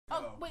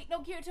wait, no,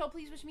 Kirito,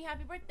 please wish me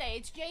happy birthday.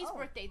 It's Jay's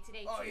birthday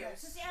today, too.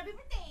 Yes. So say happy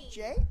birthday.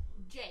 Jay?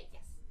 Jay,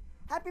 yes.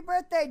 Happy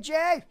birthday,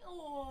 Jay!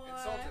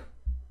 Insult him.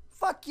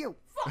 Fuck you.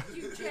 Fuck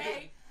you,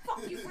 Jay.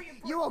 Fuck you for your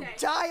birthday. You will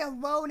die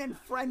alone and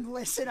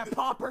friendless in a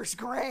pauper's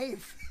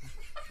grave.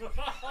 That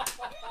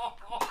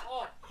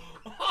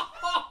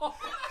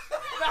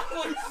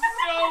was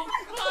so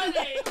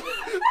funny!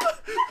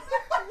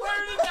 Where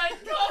did that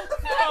come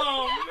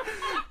from?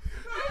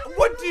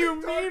 What do you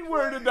mean,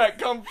 where did that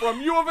come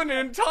from? You have an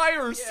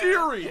entire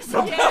series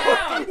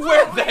about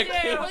where that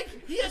came from. Like,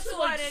 he has to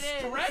like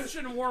stretch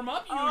and warm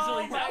up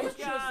usually. That was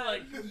just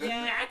like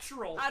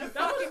natural. Out of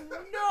fucking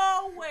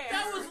nowhere.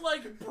 That was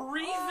like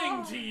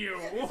breathing to you.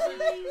 You've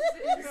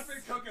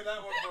been cooking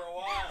that one for a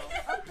while.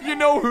 You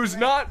know who's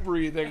not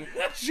breathing?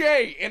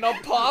 Jay in a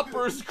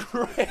pauper's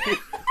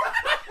grave.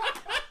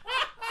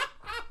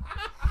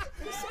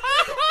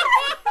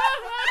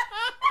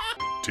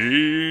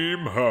 Team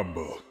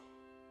Humble.